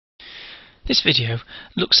This video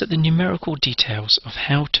looks at the numerical details of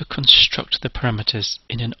how to construct the parameters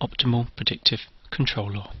in an optimal predictive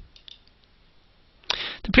control law.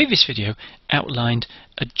 The previous video outlined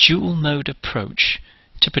a dual mode approach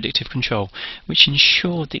to predictive control, which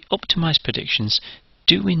ensured the optimized predictions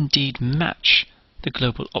do indeed match the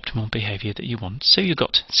global optimal behavior that you want, so you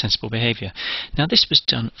got sensible behavior. Now this was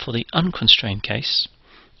done for the unconstrained case,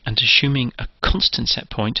 and assuming a constant set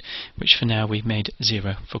point, which for now we've made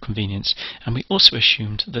 0 for convenience, and we also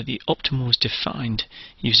assumed that the optimal was defined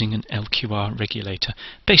using an LQR regulator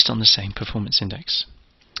based on the same performance index.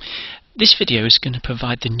 This video is going to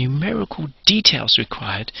provide the numerical details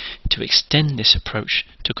required to extend this approach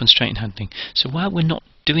to constraint handling. So while we're not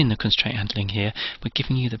doing the constraint handling here, we're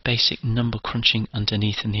giving you the basic number crunching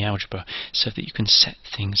underneath in the algebra so that you can set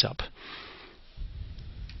things up.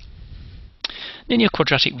 Linear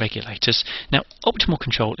quadratic regulators. Now, optimal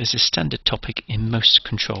control is a standard topic in most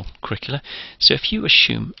control curricula. So if you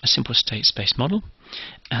assume a simple state space model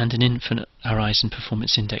and an infinite horizon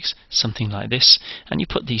performance index, something like this, and you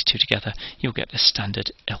put these two together, you'll get a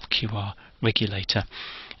standard LQR regulator.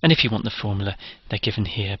 And if you want the formula, they're given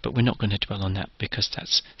here, but we're not going to dwell on that because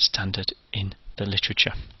that's standard in the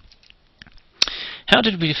literature. How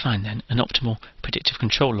did we define then an optimal predictive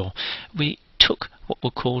control law? We took what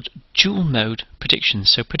were called dual mode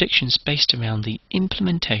predictions, so predictions based around the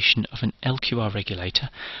implementation of an LQR regulator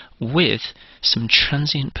with some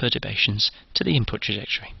transient perturbations to the input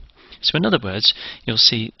trajectory. So in other words, you'll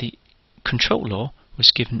see the control law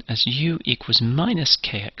was given as u equals minus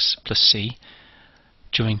kx plus c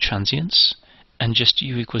during transients, and just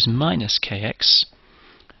u equals minus kx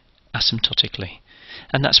asymptotically,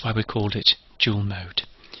 and that's why we called it dual mode.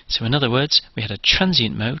 So in other words, we had a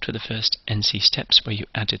transient mode for the first NC steps where you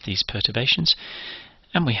added these perturbations,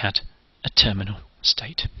 and we had a terminal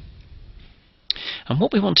state. And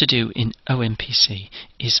what we want to do in OMPC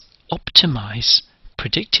is optimize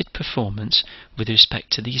predicted performance with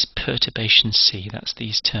respect to these perturbations C, that's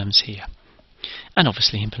these terms here, and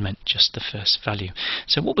obviously implement just the first value.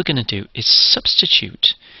 So what we're going to do is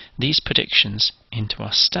substitute these predictions into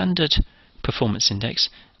our standard performance index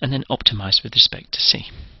and then optimize with respect to C.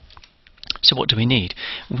 So what do we need?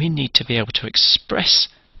 We need to be able to express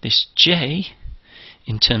this J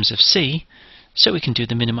in terms of C so we can do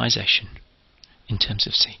the minimization in terms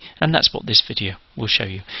of C. And that's what this video will show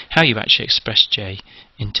you, how you actually express J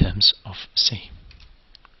in terms of C.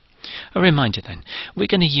 A reminder then, we're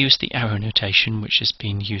going to use the arrow notation which has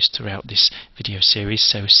been used throughout this video series.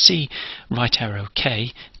 So C right arrow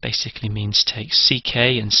K basically means take CK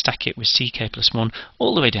and stack it with CK plus 1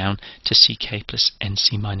 all the way down to CK plus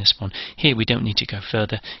NC minus 1. Here we don't need to go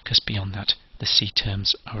further because beyond that the C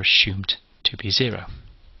terms are assumed to be 0.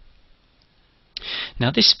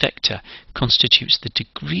 Now this vector constitutes the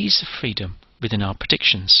degrees of freedom within our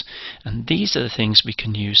predictions, and these are the things we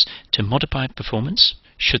can use to modify performance,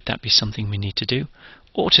 should that be something we need to do,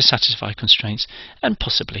 or to satisfy constraints, and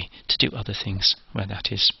possibly to do other things where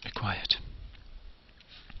that is required.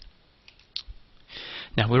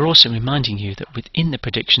 Now we're also reminding you that within the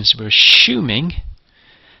predictions we're assuming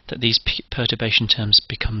that these perturbation terms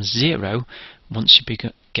become 0 once you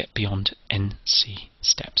get beyond NC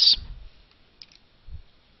steps.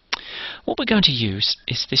 What we're going to use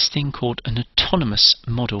is this thing called an autonomous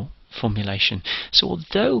model formulation. So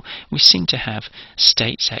although we seem to have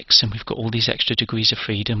states X and we've got all these extra degrees of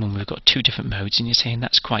freedom and we've got 2 different modes, and you're saying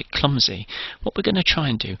that's quite clumsy, what we're going to try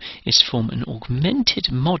and do is form an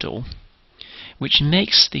augmented model which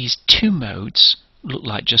makes these 2 modes look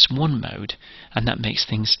like just 1 mode, and that makes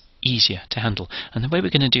things easier to handle. And the way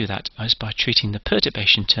we're going to do that is by treating the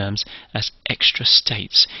perturbation terms as extra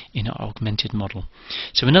states in our augmented model.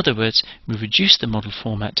 So in other words, we reduce the model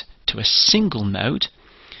format to a single mode,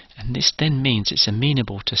 and this then means it's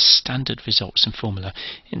amenable to standard results and formula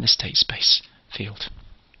in the Statespace field.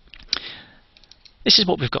 This is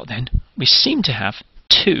what we've got then. We seem to have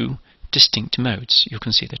 2 distinct modes. You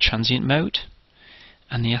can see the transient mode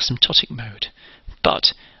and the asymptotic mode,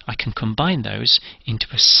 but I can combine those into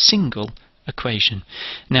a single equation.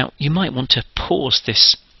 Now you might want to pause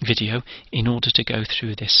this video in order to go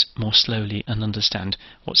through this more slowly and understand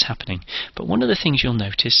what's happening. But one of the things you'll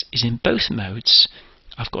notice is in both modes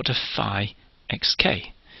I've got a phi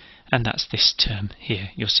xk, and that's this term here.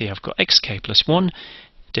 You'll see I've got xk plus 1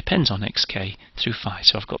 depends on xk through phi,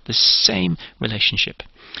 so I've got the same relationship.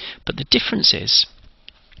 But the difference is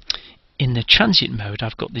in the transient mode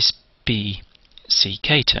I've got this b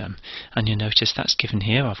ck term, and you'll notice that's given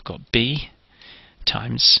here. I've got b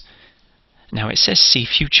times Now it says C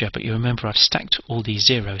future, but you remember I've stacked all these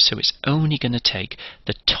zeros, so it's only going to take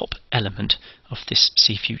the top element of this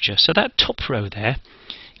C future. So that top row there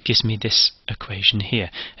gives me this equation here.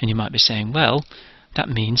 And you might be saying, well, that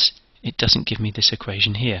means it doesn't give me this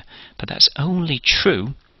equation here. But that's only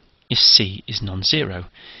true if C is non-zero.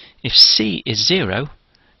 If C is 0,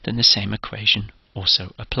 then the same equation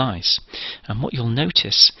also applies. And what you'll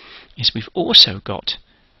notice is we've augmented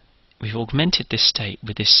this state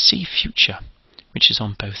with this C future, which is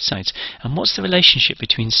on both sides. And what's the relationship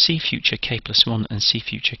between C future k plus 1 and C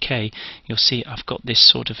future k? You'll see I've got this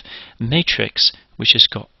sort of matrix which has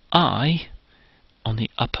got I on the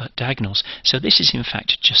upper diagonals. So this is in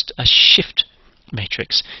fact just a shift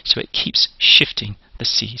matrix, so it keeps shifting the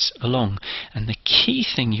C's along. And the key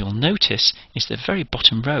thing you'll notice is the very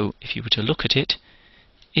bottom row, if you were to look at it,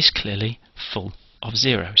 is clearly full of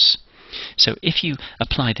zeros. So if you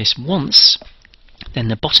apply this once, then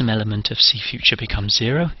the bottom element of C future becomes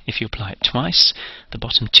 0. If you apply it twice, the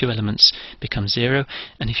bottom two elements become 0.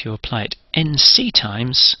 And if you apply it nc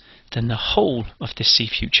times, then the whole of this C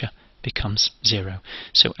future becomes 0.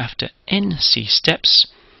 So after nc steps,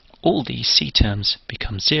 all these C terms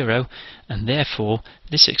become 0, and therefore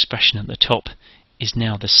this expression at the top is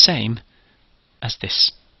now the same as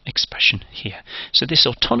this expression here. So this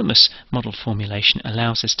autonomous model formulation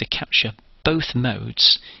allows us to capture both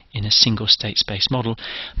modes in a single state space model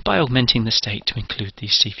by augmenting the state to include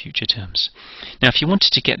these C future terms. Now if you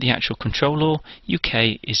wanted to get the actual control law,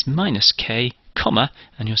 UK is minus k, comma,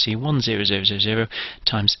 and you'll see 10000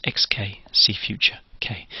 times xk C future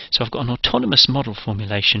k. So I've got an autonomous model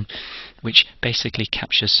formulation which basically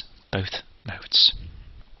captures both modes.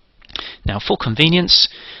 Now for convenience,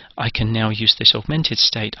 I can now use this augmented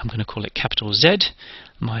state. I'm going to call it capital Z,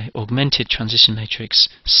 my augmented transition matrix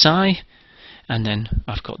psi, and then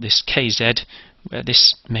I've got this kz, where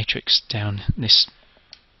this matrix down, this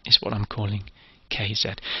is what I'm calling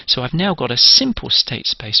kz. So I've now got a simple state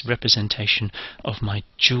space representation of my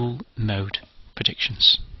dual mode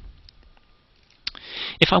predictions.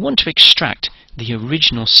 If I want to extract the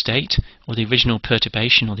original state, or the original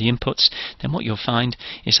perturbation, or the inputs, then what you'll find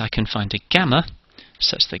is I can find a gamma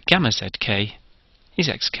such that gamma zk is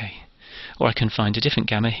xk. Or I can find a different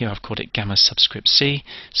gamma, here I've called it gamma subscript c,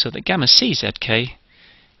 so that gamma c zk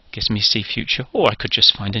gives me C future, or I could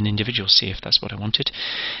just find an individual C if that's what I wanted.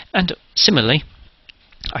 And similarly,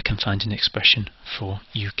 I can find an expression for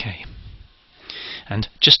UK. And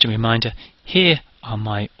just a reminder, here are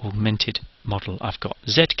my augmented model. I've got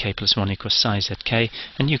zk plus 1 equals psi zk,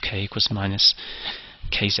 and UK equals minus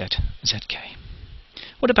kz zk.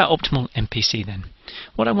 What about optimal MPC then?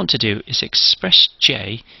 What I want to do is express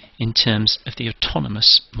J in terms of the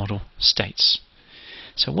autonomous model states.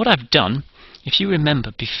 So what I've done, if you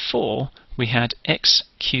remember before, we had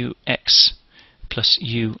xqx plus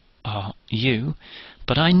u r u,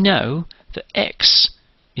 but I know that x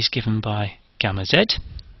is given by gamma z,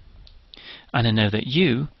 and I know that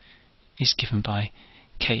u is given by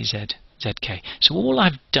kz zk. So all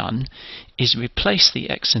I've done is replace the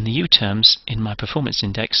x and the u terms in my performance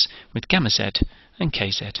index with gamma z and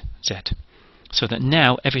kz z, so that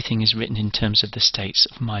now everything is written in terms of the states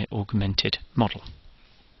of my augmented model.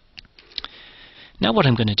 Now what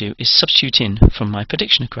I'm going to do is substitute in from my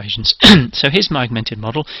prediction equations. So here's my augmented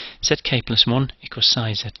model, zk plus 1 equals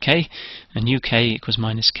psi zk, and uk equals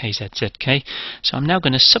minus kz zk. So I'm now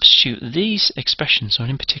going to substitute these expressions, or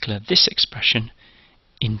in particular this expression,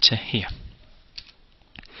 into here.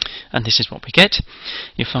 And this is what we get.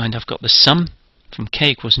 You find I've got the sum from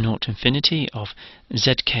k equals 0 to infinity of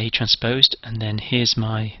zk transposed, and then here's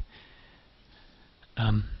my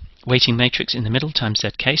weighting matrix in the middle times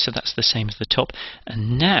zk, so that's the same as the top.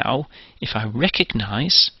 And now, if I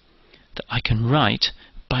recognize that I can write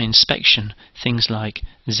by inspection things like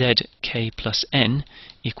zk plus n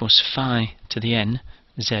equals phi to the n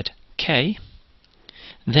zk,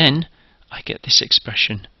 then I get this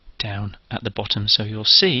expression down at the bottom. So you'll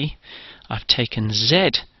see I've taken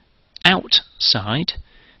z outside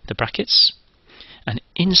the brackets, and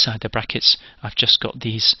inside the brackets I've just got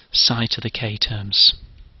these psi to the k terms.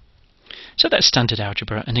 So that's standard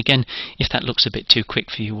algebra, and again, if that looks a bit too quick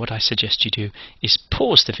for you, what I suggest you do is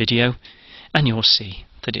pause the video and you'll see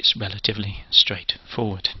that it's relatively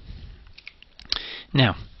straightforward.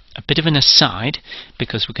 Now, a bit of an aside,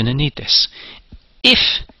 because we're going to need this.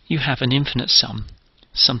 If you have an infinite sum,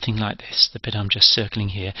 something like this, the bit I'm just circling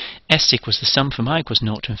here, S equals the sum from I equals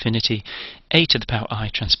 0 to infinity, a to the power I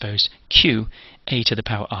transposed q a to the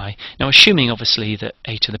power I. Now assuming obviously that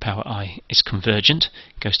a to the power I is convergent,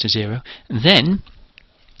 goes to 0, then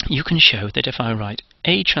you can show that if I write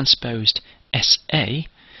a transposed SA,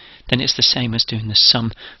 then it's the same as doing the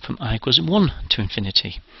sum from I equals 1 to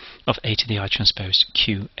infinity of a to the I transpose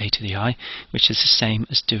q a to the I, which is the same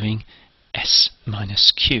as doing s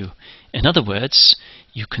minus q. In other words,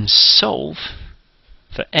 you can solve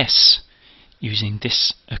for s using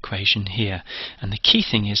this equation here. And the key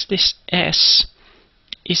thing is this s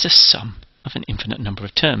is a sum of an infinite number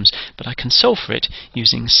of terms, but I can solve for it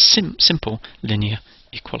using simple linear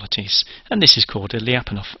equalities. And this is called a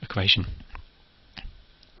Lyapunov equation.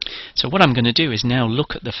 So what I'm going to do is now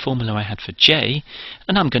look at the formula I had for j,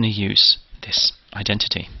 and I'm going to use this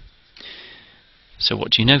identity. So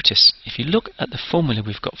what do you notice? If you look at the formula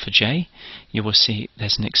we've got for j, you will see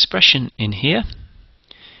there's an expression in here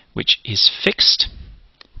which is fixed,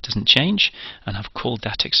 doesn't change, and I've called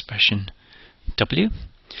that expression w.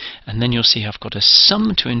 And then you'll see I've got a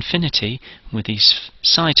sum to infinity with these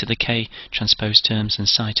psi to the k transpose terms and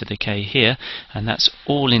psi to the k here, and that's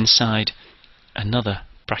all inside another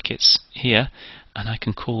brackets here, and I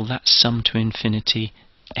can call that sum to infinity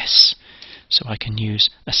s. So I can use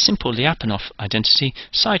a simple Lyapunov identity,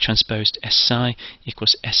 psi transposed s psi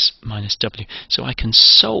equals s minus w. So I can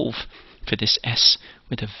solve for this s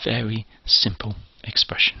with a very simple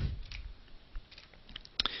expression.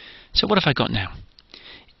 So what have I got now?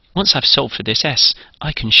 Once I've solved for this s,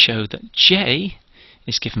 I can show that j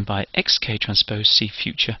is given by xk transpose c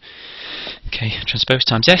future k transpose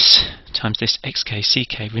times s times this xk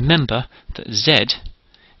ck. Remember that z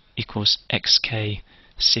equals xk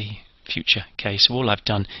c future k, so all I've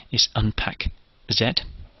done is unpack z.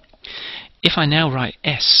 If I now write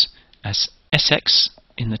s as sx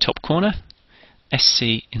in the top corner, sc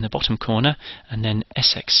in the bottom corner, and then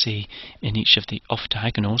sxc in each of the off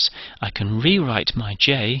diagonals, I can rewrite my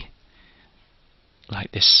j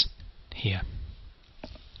like this here.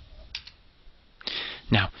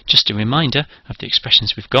 Now, just a reminder of the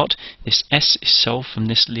expressions we've got. This s is solved from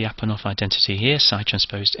this Lyapunov identity here, psi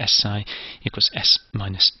transposed s psi equals s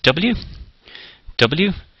minus w.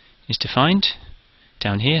 W is defined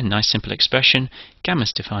down here, nice simple expression.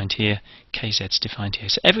 Gamma's defined here, kz's defined here.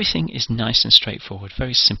 So everything is nice and straightforward,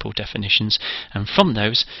 very simple definitions, and from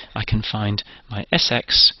those I can find my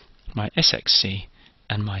sx, my sxc,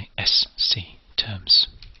 and my sc terms.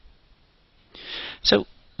 So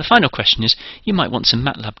the final question is, you might want some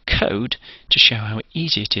Matlab code to show how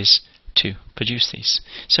easy it is to produce these.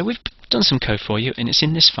 So we've done some code for you, and it's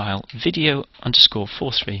in this file,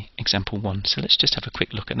 video_43 example 1. So let's just have a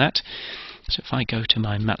quick look at that. So if I go to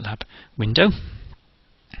my Matlab window,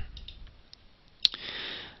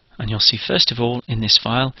 and you'll see first of all in this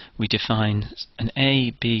file we define an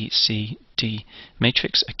A, B, C, D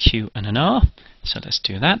matrix, a Q and an R. So let's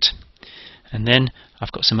do that. And then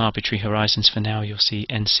I've got some arbitrary horizons for now. You'll see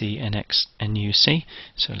NC, NX, and NUC.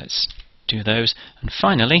 So let's do those. And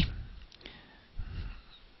finally,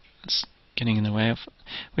 that's getting in the way of,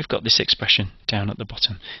 we've got this expression down at the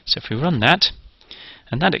bottom. So if we run that,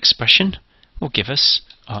 and that expression will give us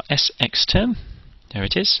our SX term, there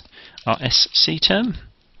it is, our SC term,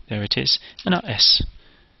 there it is, and our SXC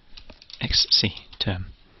term.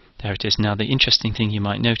 There it is. Now the interesting thing you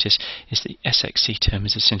might notice is the SXC term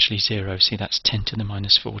is essentially 0. See, that's 10 to the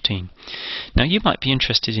minus 14. Now you might be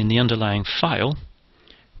interested in the underlying file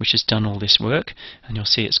which has done all this work, and you'll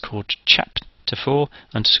see it's called chapter4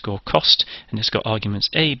 underscore cost, and it's got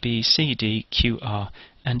arguments A, B, C, D, Q, R,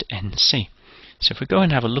 and NC. So if we go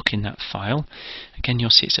and have a look in that file, again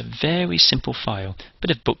you'll see it's a very simple file.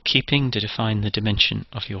 Bit of bookkeeping to define the dimension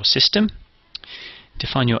of your system.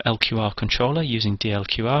 Define your LQR controller using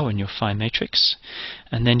DLQR and your phi matrix,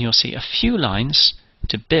 and then you'll see a few lines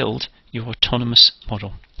to build your autonomous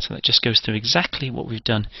model. So that just goes through exactly what we've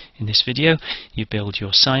done in this video. You build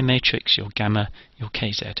your psi matrix, your gamma, your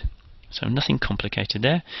kz. So nothing complicated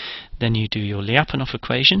there. Then you do your Lyapunov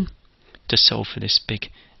equation to solve for this big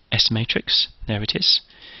S matrix. There it is.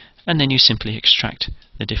 And then you simply extract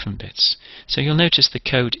the different bits. So you'll notice the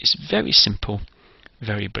code is very simple,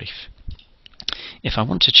 very brief. If I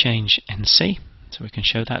want to change NC, so we can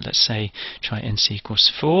show that, let's say try NC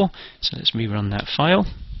equals 4, so let's rerun that file,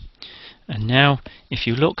 and now if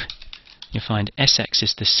you look, you'll find SX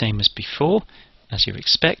is the same as before, as you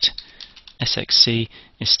expect. SXC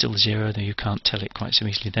is still 0, though you can't tell it quite so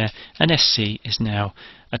easily there, and SC is now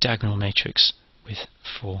a diagonal matrix with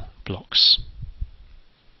 4 blocks.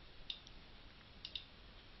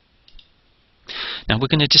 Now we're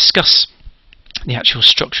going to discuss the actual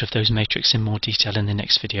structure of those matrices in more detail in the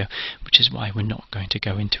next video, which is why we're not going to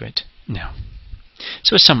go into it now.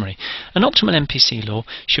 So a summary. An optimal MPC law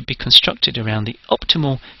should be constructed around the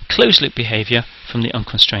optimal closed-loop behaviour from the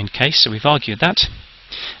unconstrained case, so we've argued that.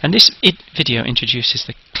 And this video introduces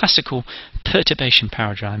the classical perturbation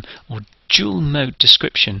paradigm, or dual-mode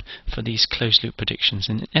description, for these closed-loop predictions.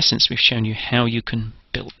 And in essence, we've shown you how you can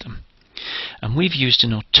build them. And we've used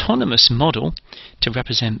an autonomous model to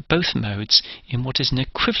represent both modes in what is an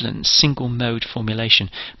equivalent single-mode formulation,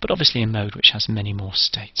 but obviously a mode which has many more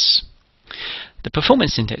states. The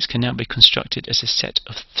performance index can now be constructed as a set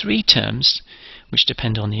of 3 terms which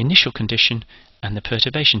depend on the initial condition and the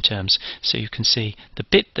perturbation terms. So you can see the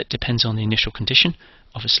bit that depends on the initial condition,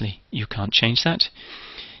 obviously you can't change that.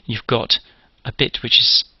 You've got a bit which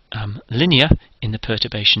is linear in the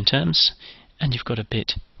perturbation terms, and you've got a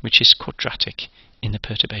bit which is quadratic in the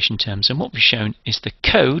perturbation terms. And what we've shown is the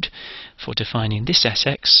code for defining this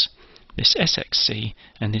Sx, this Sxc,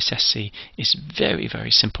 and this Sc is very, very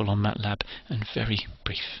simple on Matlab and very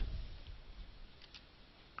brief.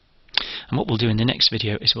 And what we'll do in the next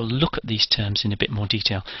video is we'll look at these terms in a bit more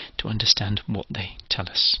detail to understand what they tell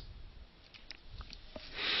us.